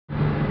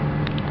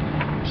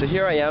So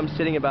here I am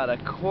sitting about a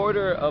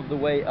quarter of the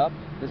way up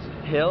this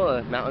hill,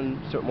 a mountain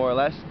more or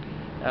less,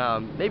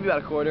 maybe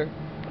about a quarter.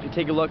 If you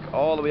take a look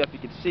all the way up you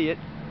can see it.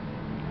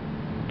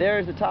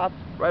 There's the top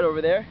right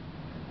over there,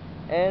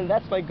 and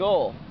that's my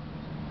goal.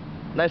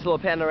 Nice little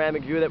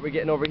panoramic view that we're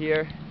getting over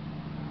here.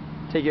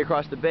 Take you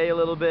across the bay a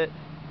little bit,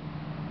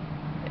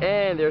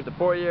 and there's the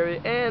port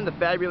area and the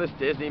fabulous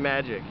Disney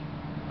magic.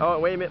 Oh,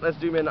 wait a minute, let's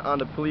zoom in on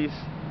the police.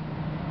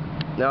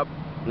 Nope,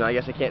 no, I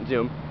guess I can't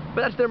zoom,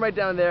 but that's them right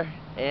down there.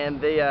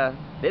 And they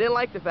didn't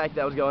like the fact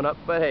that I was going up,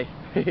 but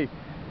hey,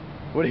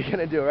 what are you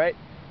gonna do, right?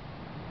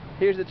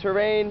 Here's the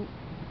terrain,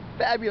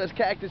 fabulous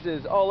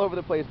cactuses all over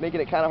the place,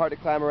 making it kind of hard to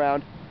climb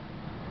around.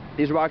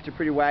 These rocks are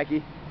pretty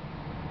wacky,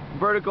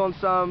 vertical in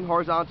some,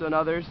 horizontal in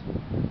others,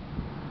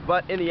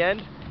 but in the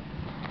end,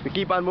 we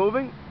keep on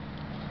moving,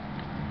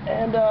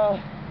 and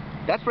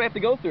that's what I have to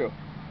go through.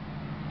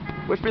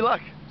 Wish me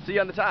luck. See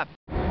you on the top.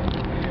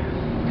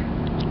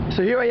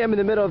 So here I am in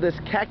the middle of this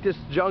cactus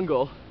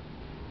jungle,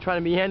 trying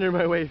to meander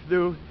my way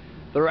through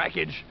the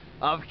wreckage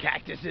of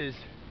cactuses.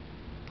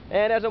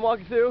 And as I'm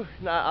walking through,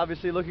 not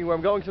obviously looking where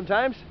I'm going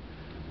sometimes,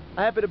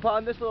 I happen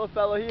upon this little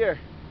fellow here.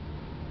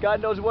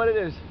 God knows what it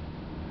is.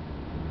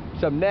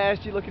 Some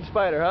nasty looking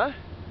spider, huh?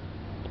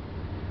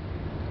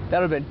 That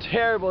would have been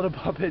terrible to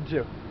bump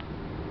into.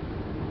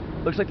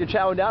 Looks like they're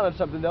chowing down on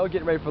something though,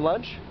 getting ready for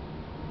lunch.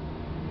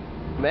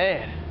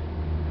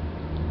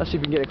 Man. Let's see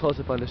if we can get a close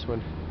up on this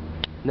one.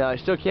 No, I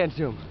still can't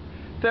zoom.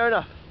 Fair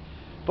enough.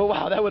 But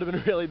wow, that would have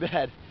been really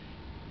bad.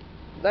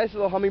 Nice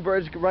little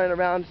hummingbirds running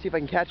around, see if I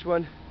can catch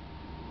one.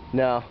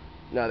 No,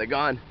 they're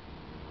gone.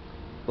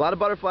 A lot of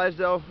butterflies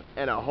though,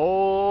 and a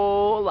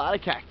whole lot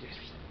of cactus.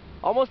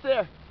 Almost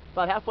there,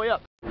 about halfway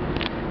up.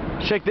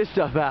 Check this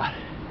stuff out.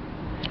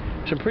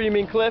 Some pretty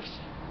mean cliffs,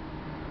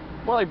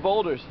 more like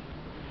boulders.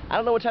 I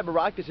don't know what type of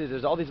rock this is.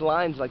 There's all these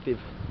lines like they've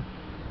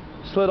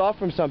slid off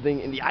from something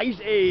in the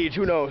Ice Age,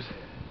 who knows.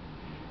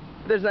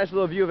 But there's a nice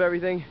little view of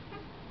everything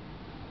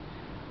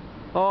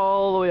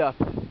all the way up.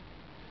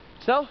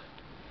 So,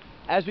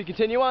 as we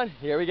continue on,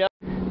 here we go.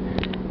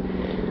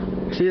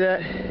 See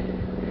that?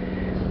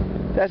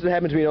 That's what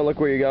happens when you don't look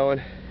where you're going.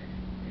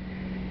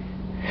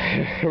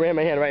 I ran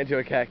my hand right into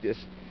a cactus.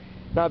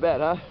 Not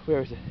bad, huh?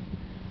 Where is it?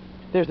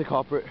 There's the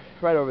culprit,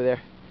 right over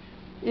there.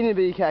 Itty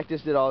bitty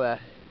cactus did all that.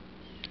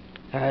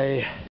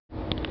 I'm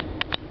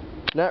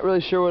not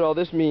really sure what all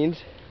this means,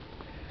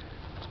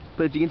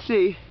 but as you can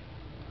see,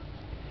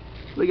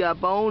 we got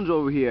bones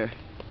over here.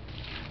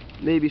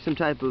 Maybe some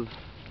type of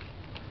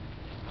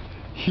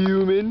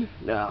human.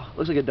 No,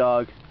 looks like a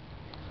dog.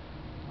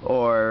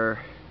 Or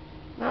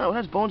no, it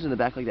has bones in the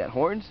back like that.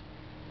 Horns.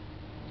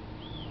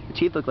 The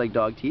teeth look like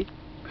dog teeth.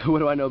 What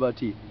do I know about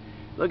teeth?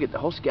 Look at the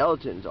whole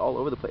skeletons all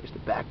over the place. The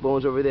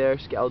backbones over there,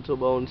 skeletal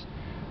bones.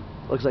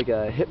 Looks like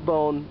a hip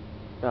bone.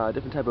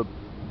 Different type of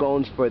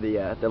bones for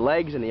the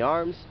legs and the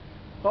arms.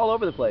 All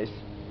over the place.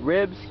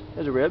 Ribs.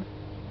 There's a rib.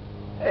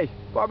 Hey,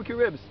 barbecue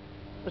ribs.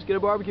 Let's get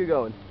a barbecue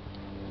going.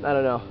 I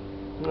don't know.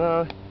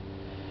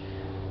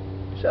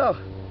 So,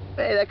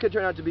 hey, that could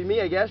turn out to be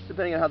me, I guess,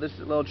 depending on how this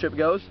little trip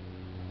goes.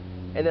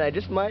 And then I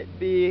just might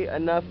be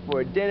enough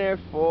for dinner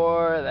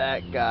for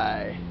that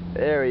guy.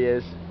 There he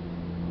is.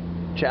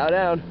 Chow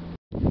down.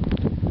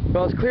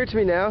 Well, it's clear to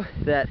me now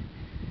that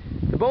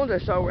the bones I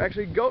saw were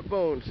actually goat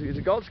bones. It's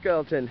a goat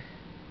skeleton.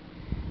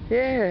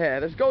 Yeah,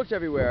 there's goats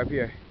everywhere up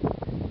here.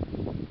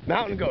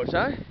 Mountain goats,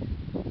 huh?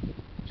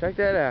 Check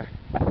that out.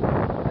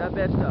 Not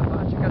bad stuff,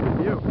 huh? Check out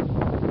the view.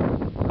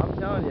 I'm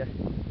telling you.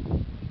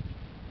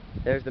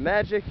 There's the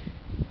magic.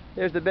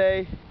 There's the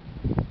bay.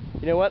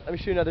 You know what? Let me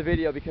shoot another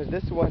video because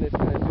this one is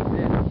kind of zoomed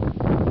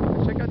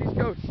in. Check out these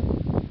goats.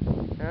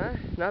 Huh?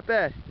 Not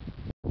bad.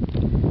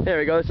 There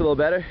we go. That's a little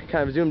better.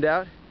 Kind of zoomed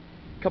out.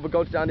 A couple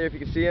goats down there if you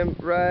can see them.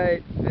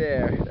 Right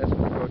there. That's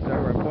what the goats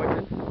are where I'm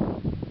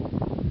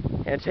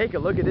pointing. And take a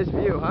look at this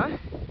view, huh?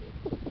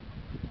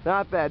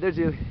 Not bad. There's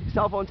your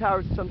cell phone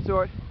towers of some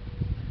sort.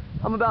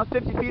 I'm about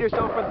 50 feet or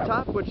so from the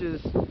top, which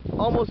is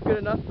almost good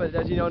enough, but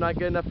as you know, not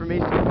good enough for me,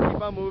 so keep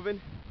on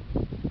moving.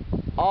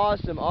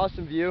 Awesome,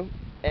 awesome view.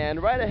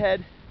 And right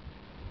ahead,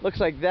 looks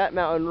like that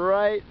mountain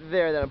right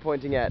there that I'm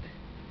pointing at.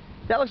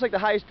 That looks like the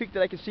highest peak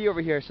that I can see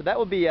over here, so that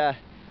will be, I'll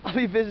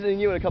be visiting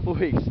you in a couple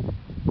weeks.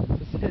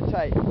 So sit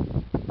tight.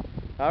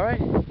 Alright.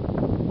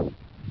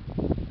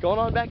 Going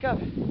on back up.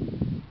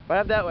 Right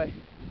up that way.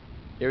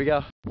 Here we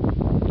go.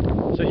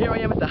 So here I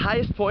am at the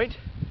highest point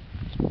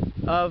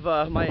of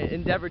my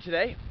endeavor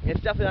today.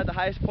 It's definitely not the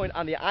highest point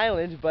on the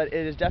island, but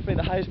it is definitely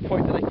the highest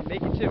point that I can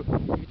make it to.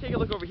 If you take a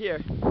look over here,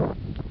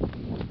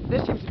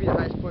 this seems to be the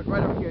highest point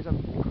right over here as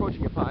I'm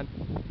encroaching upon.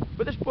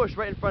 But this bush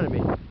right in front of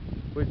me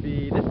would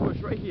be this bush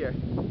right here,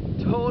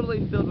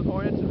 totally filled with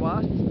hornets and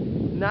wasps.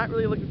 Not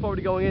really looking forward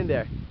to going in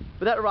there.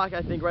 But that rock,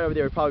 I think, right over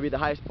there would probably be the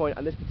highest point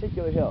on this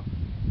particular hill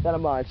that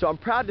I'm on. So I'm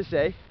proud to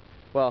say,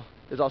 well,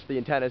 there's also the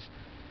antennas,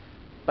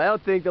 but I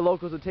don't think the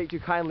locals would take too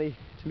kindly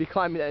to me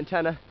climbing that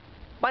antenna.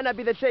 Might not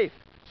be that safe.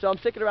 So I'm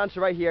sticking around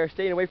to right here,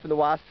 staying away from the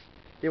wasps.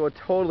 They will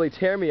totally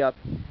tear me up.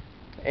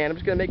 And I'm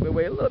just going to make my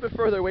way a little bit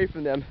further away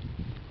from them.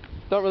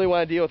 Don't really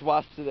want to deal with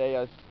wasps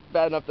today.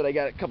 bad enough that I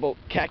got a couple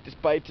cactus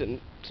bites and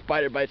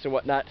spider bites and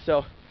whatnot.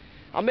 So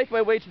I'll make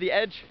my way to the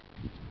edge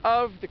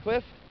of the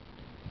cliff,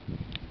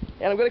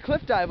 and I'm going to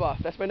cliff dive off.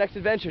 That's my next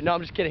adventure. No,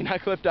 I'm just kidding,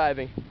 not cliff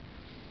diving.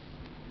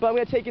 But I'm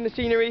going to take in the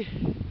scenery,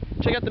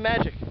 check out the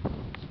magic.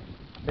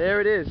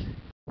 There it is.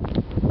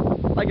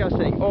 Like I was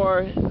saying,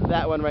 or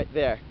that one right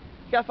there.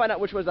 Gotta find out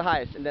which was the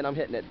highest, and then I'm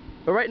hitting it.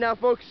 But right now,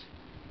 folks,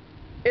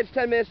 it's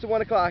 10 minutes to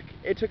 1 o'clock.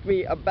 It took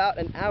me about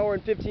an hour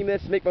and 15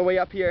 minutes to make my way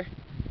up here.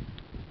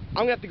 I'm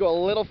gonna have to go a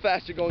little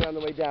faster going on the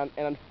way down,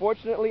 and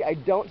unfortunately, I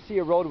don't see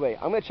a roadway.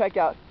 I'm gonna check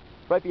out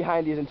right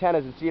behind these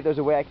antennas and see if there's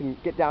a way I can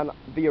get down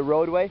via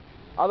roadway.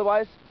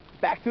 Otherwise,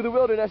 back through the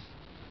wilderness.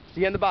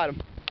 See you on the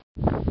bottom.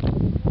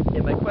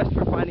 In my quest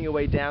for finding a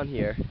way down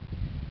here,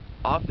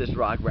 off this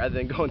rock, rather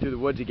than going through the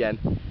woods again,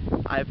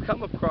 I've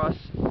come across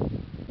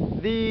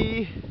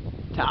the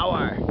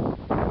tower.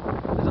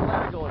 There's a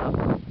ladder going up,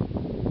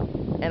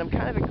 and I'm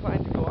kind of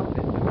inclined to go up it.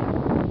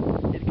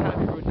 It'd kind of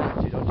be rude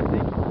not to, don't you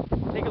think?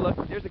 Take a look.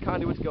 There's the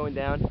conduits going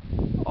down,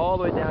 all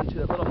the way down to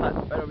that little hut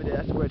right over there.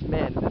 That's where it's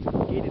manned. That's a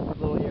gated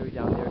little area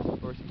down there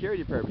for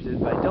security purposes,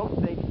 but I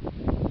don't think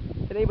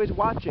that anybody's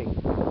watching.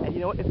 And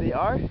you know what? If they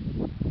are,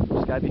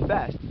 just gotta be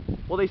fast.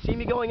 Will they see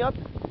me going up?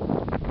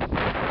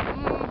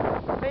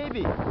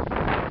 Maybe.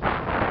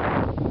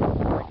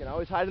 I can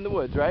always hide in the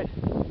woods, right?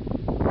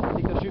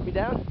 Think they'll shoot me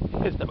down?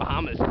 It's the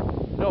Bahamas.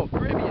 No,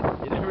 Caribbean.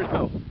 You never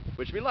know.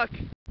 Wish me luck.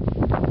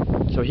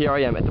 So here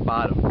I am at the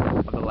bottom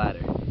of the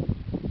ladder,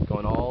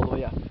 going all the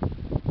way up.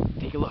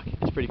 Take a look.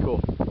 It's pretty cool.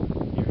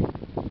 Here.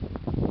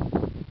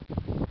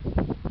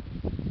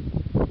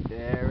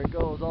 There it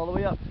goes, all the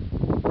way up.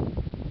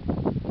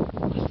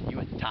 I'll see you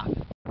at the top.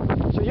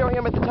 So here I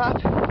am at the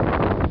top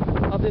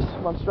of this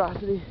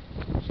monstrosity.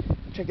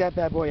 Check that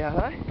bad boy out,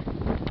 huh?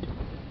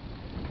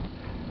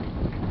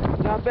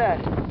 Not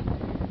bad.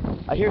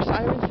 I hear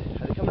sirens.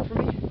 Are they coming for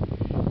me?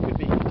 Could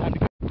be. Time to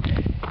go.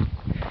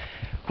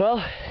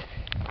 Well,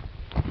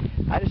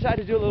 I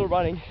decided to do a little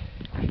running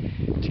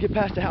to get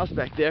past the house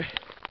back there.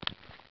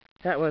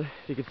 That one,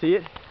 if you can see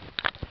it.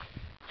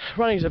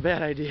 Running's a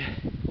bad idea.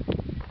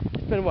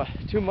 It's been, what,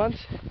 2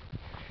 months?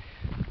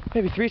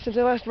 Maybe 3 since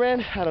I last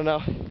ran? I don't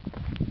know.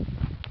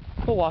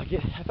 We'll walk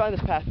it. I found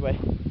this pathway.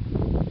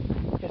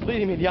 It's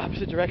leading me the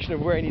opposite direction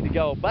of where I need to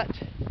go, but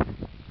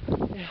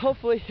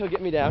hopefully he'll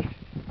get me down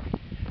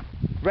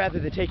rather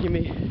than taking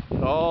me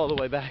all the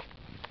way back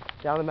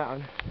down the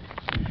mountain.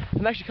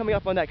 I'm actually coming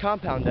up on that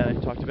compound that I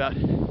talked about.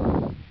 I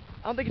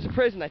don't think it's a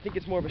prison. I think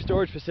it's more of a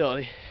storage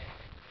facility.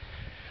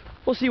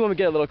 We'll see when we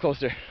get a little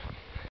closer.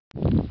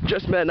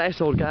 Just met a nice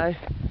old guy.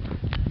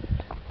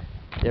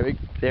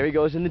 There he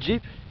goes in the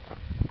Jeep.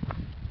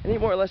 And he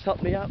more or less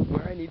helped me out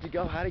where I need to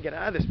go, how to get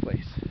out of this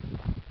place.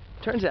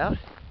 Turns out,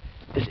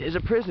 this is a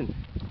prison.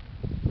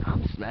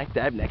 I'm smack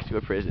dab next to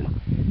a prison.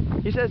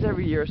 He says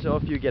every year or so a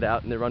few get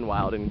out and they run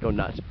wild and go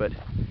nuts, but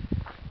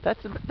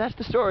that's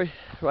the story.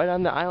 Right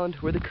on the island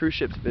where the cruise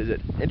ships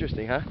visit.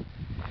 Interesting, huh?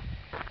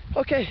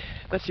 Okay,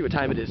 let's see what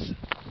time it is.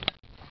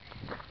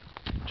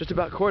 Just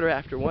about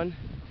 1:15.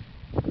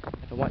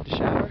 If I want to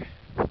shower,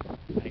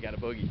 I got a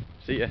bogey.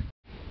 See ya.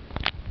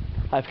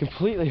 I've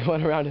completely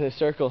went around in a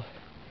circle.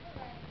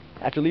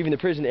 After leaving the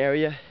prison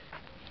area,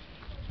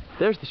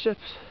 there's the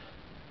ships.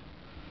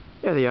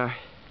 There they are.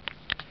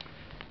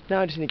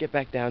 Now I just need to get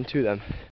back down to them.